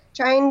 Uh-huh.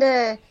 Trying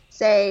to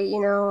say,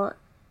 oh,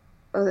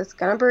 it's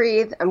going to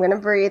breathe. I'm going to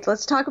breathe.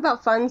 Let's talk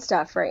about fun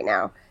stuff right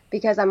now,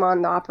 because I'm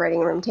on the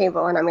operating room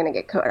table and I'm going to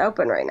get cut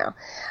open right now.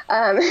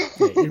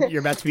 You're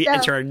about to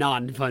enter a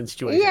non-fun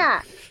situation.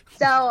 Yeah.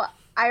 So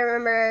I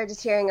remember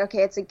just hearing,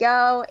 okay, it's a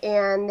go.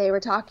 And they were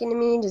talking to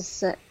me,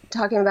 just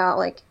talking about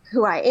like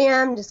who I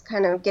am, just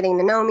kind of getting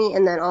to know me.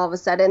 And then all of a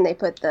sudden they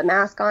put the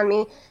mask on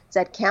me,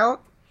 said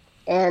count.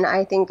 And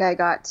I think I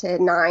got to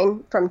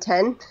 9 from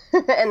 10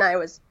 and I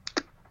was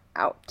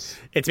out.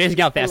 It's amazing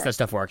how fast that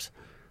stuff works.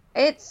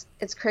 It's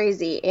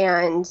crazy.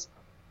 And,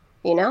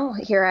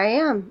 here I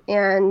am.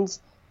 And,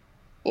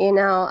 they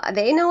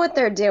know what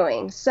they're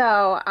doing.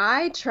 So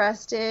I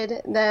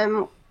trusted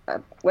them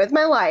with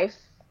my life,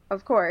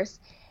 of course,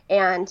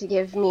 and to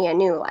give me a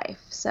new life.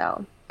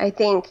 So I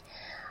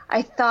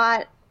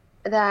thought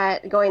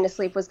that going to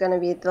sleep was going to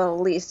be the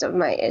least of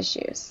my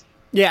issues.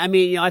 Yeah, I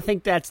mean, I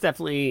think that's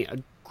definitely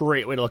a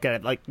great way to look at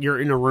it. Like, you're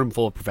in a room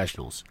full of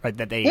professionals, right?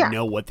 That they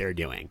know what they're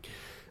doing.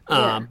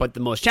 But the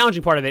most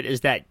challenging part of it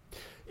is that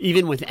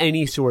even with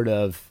any sort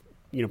of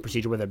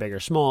procedure, whether big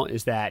or small,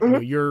 is that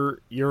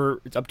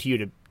it's up to you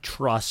to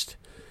trust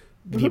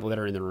the people that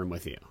are in the room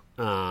with you.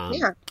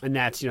 And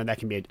that's that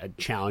can be a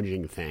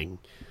challenging thing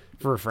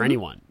for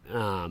anyone.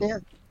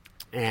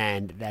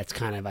 And that's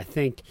kind of, I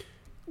think,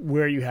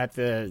 where you have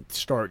to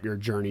start your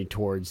journey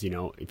towards,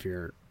 if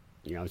you're,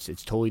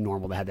 it's totally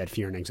normal to have that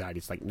fear and anxiety.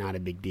 It's like not a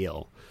big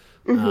deal.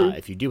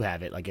 If you do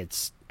have it, like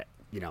it's,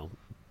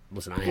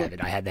 listen, I have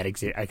it. I had that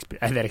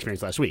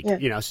experience last week,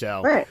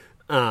 so, right.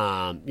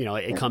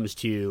 It comes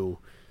to,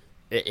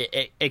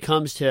 it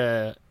comes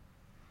to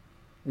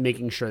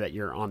making sure that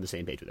you're on the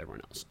same page with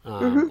everyone else,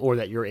 or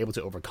that you're able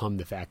to overcome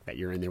the fact that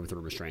you're in there with a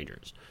room of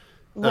strangers.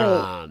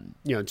 Right.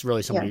 It's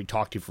really somebody you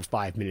talk to for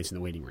 5 minutes in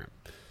the waiting room.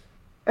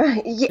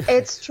 Yeah,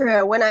 it's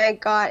true. When I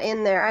got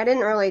in there, I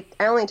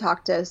only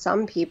talked to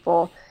some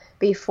people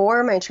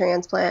before my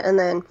transplant, and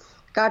then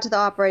got to the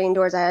operating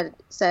doors. I had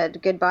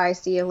said goodbye,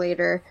 see you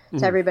later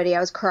to everybody. I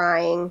was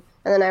crying,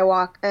 and then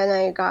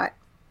I got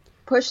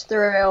pushed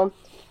through.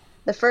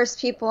 The first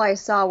people I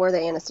saw were the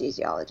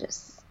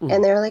anesthesiologists,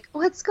 and they're like,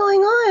 "What's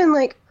going on?" I'm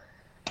like,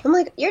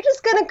 "You're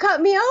just gonna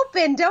cut me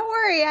open. Don't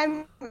worry."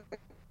 I'm,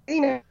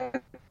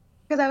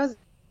 because I was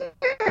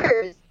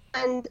nervous,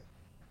 and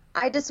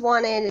I just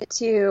wanted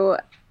to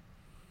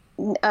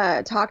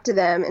talk to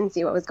them and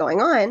see what was going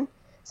on.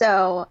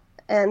 So,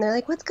 and they're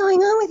like, "What's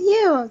going on with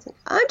you?" I was like,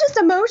 "I'm just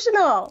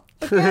emotional.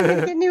 Okay, I'm going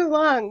to get new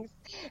lungs.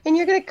 And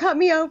you're going to cut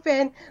me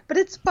open, but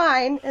it's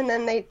fine." And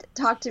then they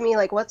talked to me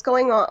like, what's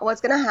going on? What's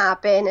going to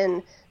happen?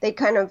 And they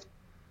kind of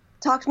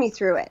talked me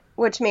through it,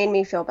 which made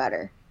me feel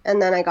better.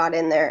 And then I got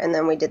in there, and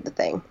then we did the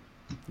thing.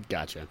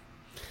 Gotcha.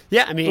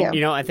 Yeah, I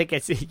mean, I think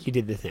you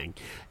did the thing.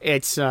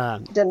 It's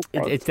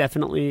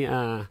definitely...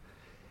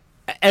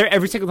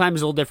 every single time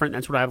is a little different.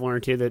 That's what I've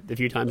learned too. The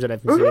few times that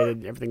I've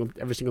considered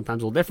every single time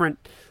is a little different.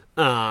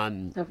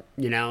 And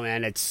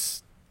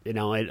it's it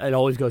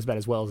always goes about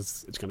as well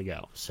as it's going to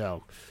go.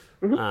 So,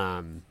 we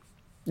want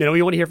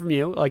to hear from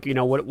you. Like,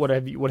 what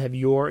have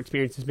your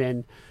experiences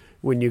been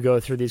when you go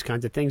through these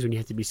kinds of things, when you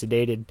have to be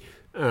sedated,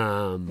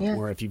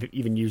 or if you've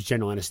even used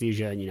general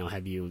anesthesia, and do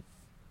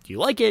you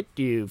like it?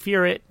 Do you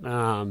fear it?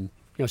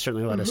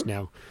 Certainly let us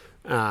know,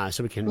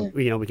 so we can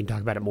we can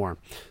talk about it more.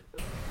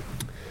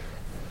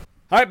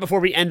 All right, before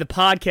we end the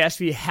podcast,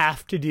 we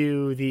have to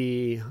do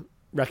the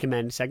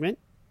recommend segment.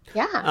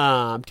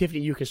 Yeah.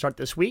 Tiffany, you can start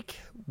this week.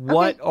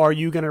 What are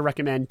you going to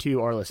recommend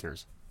to our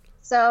listeners?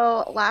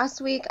 So last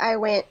week I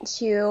went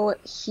to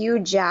Hugh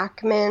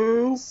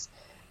Jackman's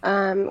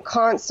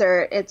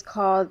concert. It's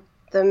called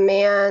The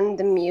Man,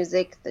 the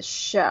Music, the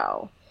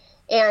Show.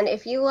 And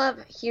if you love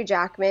Hugh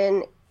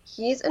Jackman,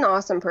 he's an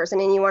awesome person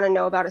and you want to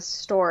know about his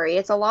story.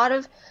 It's a lot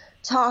of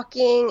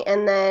talking,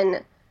 and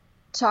then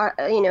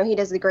he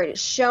does The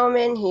Greatest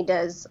Showman, he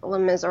does Les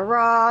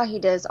Miserables, he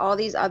does all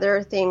these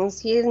other things.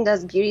 He even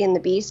does Beauty and the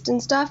Beast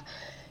and stuff.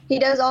 He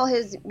does all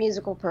his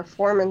musical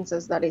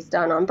performances that he's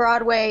done on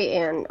Broadway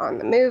and on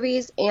the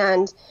movies,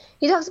 and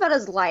he talks about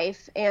his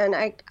life, and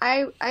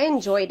I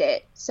enjoyed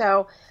it.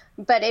 So,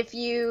 but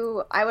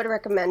I would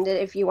recommend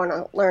it if you want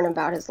to learn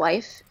about his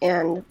life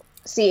and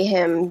see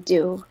him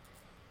do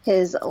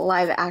his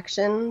live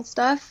action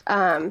stuff.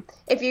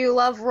 If you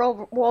love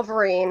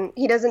Wolverine,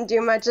 he doesn't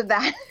do much of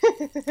that.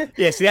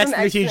 Yeah, see, that's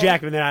the Hugh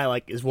Jackman that I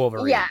like is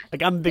Wolverine. Yeah.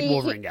 Like, I'm a big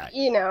Wolverine guy.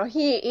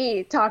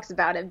 He talks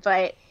about it,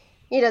 but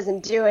he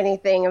doesn't do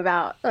anything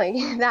about like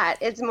that.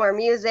 It's more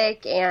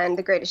music and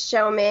The Greatest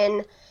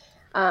Showman.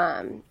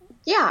 But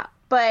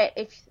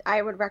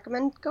I would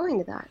recommend going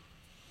to that.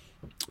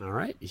 All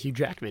right, Hugh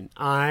Jackman.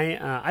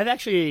 I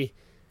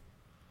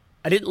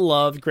didn't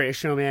love Greatest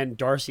Showman.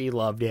 Darcy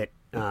loved it.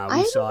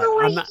 I don't know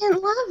why you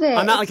didn't love it.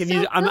 I'm not like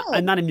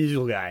I'm not a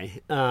musical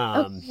guy.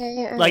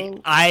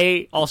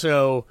 I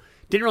also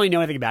didn't really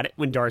know anything about it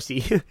when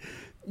Darcy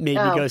made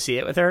me go see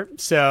it with her.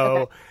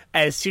 So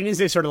as soon as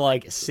they started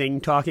like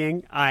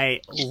talking, I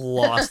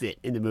lost it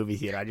in the movie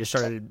theater. I just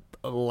started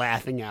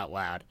laughing out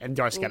loud, and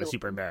Darcy got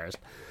super embarrassed.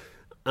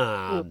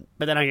 But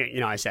then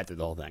I sat through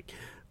the whole thing.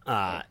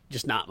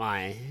 Just not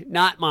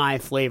my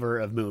flavor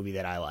of movie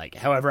that I like.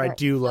 However, I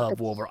do love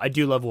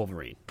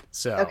Wolverine.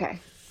 So okay,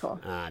 cool.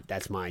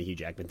 That's my Hugh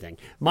Jackman thing.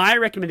 My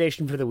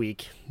recommendation for the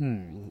week.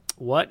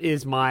 What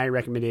is my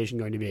recommendation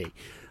going to be?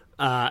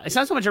 It's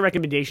not so much a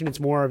recommendation. It's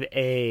more of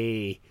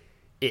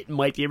it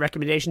might be a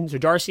recommendation. So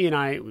Darcy and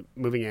I,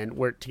 moving in,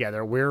 we're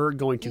together. We're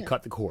going to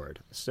cut the cord.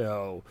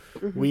 So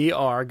we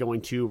are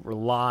going to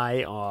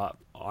rely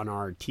on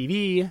our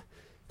TV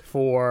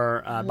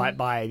for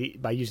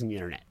by using the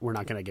internet. We're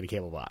not going to get a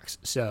cable box.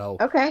 So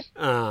it's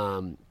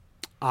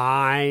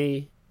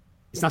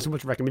not so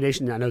much a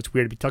recommendation. I know it's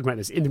weird to be talking about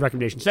this in the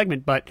recommendation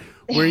segment, but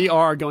we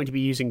are going to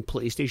be using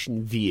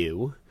PlayStation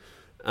View.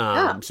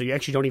 So you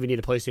actually don't even need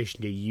a PlayStation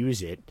to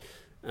use it.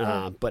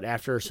 But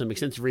after some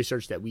extensive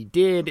research that we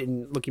did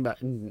and looking about,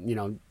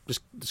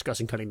 just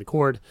discussing cutting the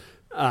cord,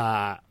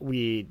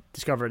 we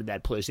discovered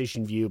that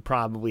PlayStation View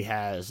probably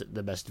has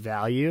the best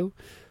value.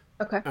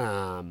 Okay.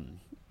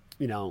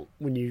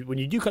 When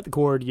you do cut the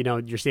cord,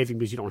 you're saving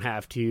because you don't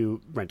have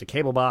to rent a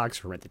cable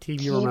box or rent the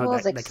TV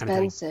remote, that kind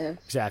of thing.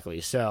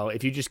 Exactly. So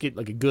if you just get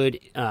like a good,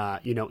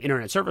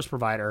 internet service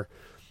provider,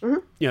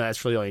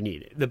 that's really all you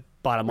need. The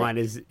bottom line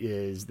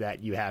is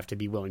that you have to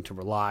be willing to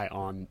rely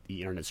on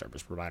the internet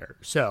service provider.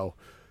 So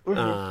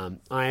I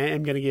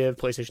am going to give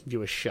PlayStation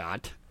View a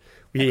shot.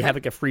 We have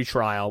like a free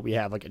trial. We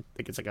have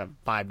it's like a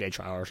 5-day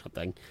trial or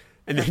something.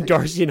 And then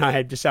Darcy and I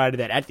had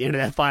decided that at the end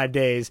of that 5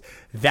 days,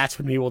 that's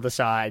when we will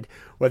decide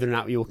whether or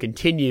not we will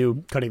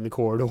continue cutting the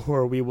cord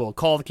or we will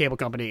call the cable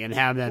company and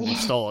have them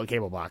install a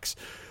cable box.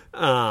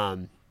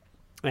 But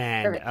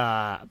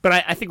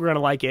I think we're going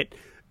to like it.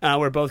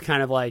 We're both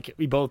kind of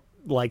we both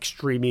like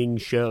streaming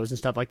shows and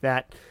stuff like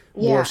that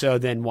more so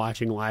than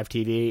watching live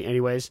TV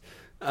anyways.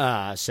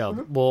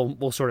 So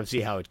we'll sort of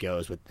see how it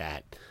goes with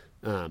that.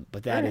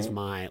 But that is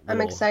my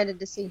I'm excited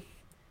to see.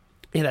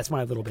 Yeah, that's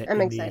my little bit. I'm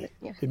excited.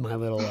 In my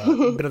little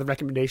bit of the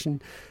recommendation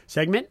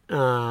segment.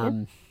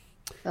 Sounds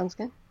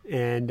good.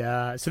 And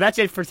so that's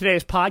it for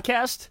today's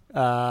podcast.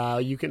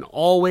 You can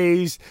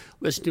always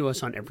listen to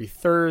us on every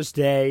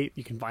Thursday.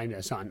 You can find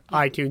us on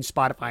iTunes,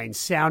 Spotify, and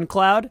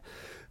SoundCloud.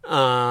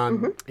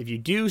 If you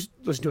do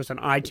listen to us on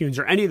iTunes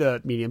or any of the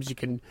mediums, you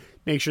can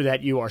make sure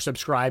that you are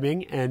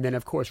subscribing and then,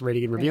 of course,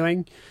 rating and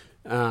reviewing.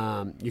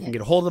 You can get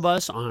a hold of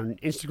us on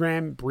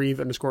Instagram,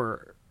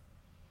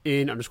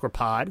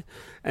 breathe_in_pod.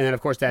 And then, of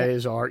course, that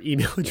is our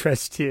email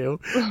address too,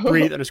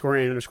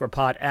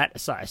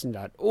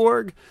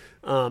 breathe_in_pod@esiason.org.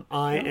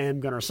 I am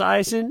Gunnar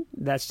Esiason.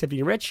 That's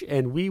Tiffany Rich,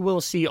 and we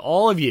will see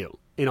all of you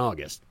in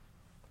August.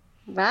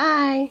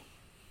 Bye.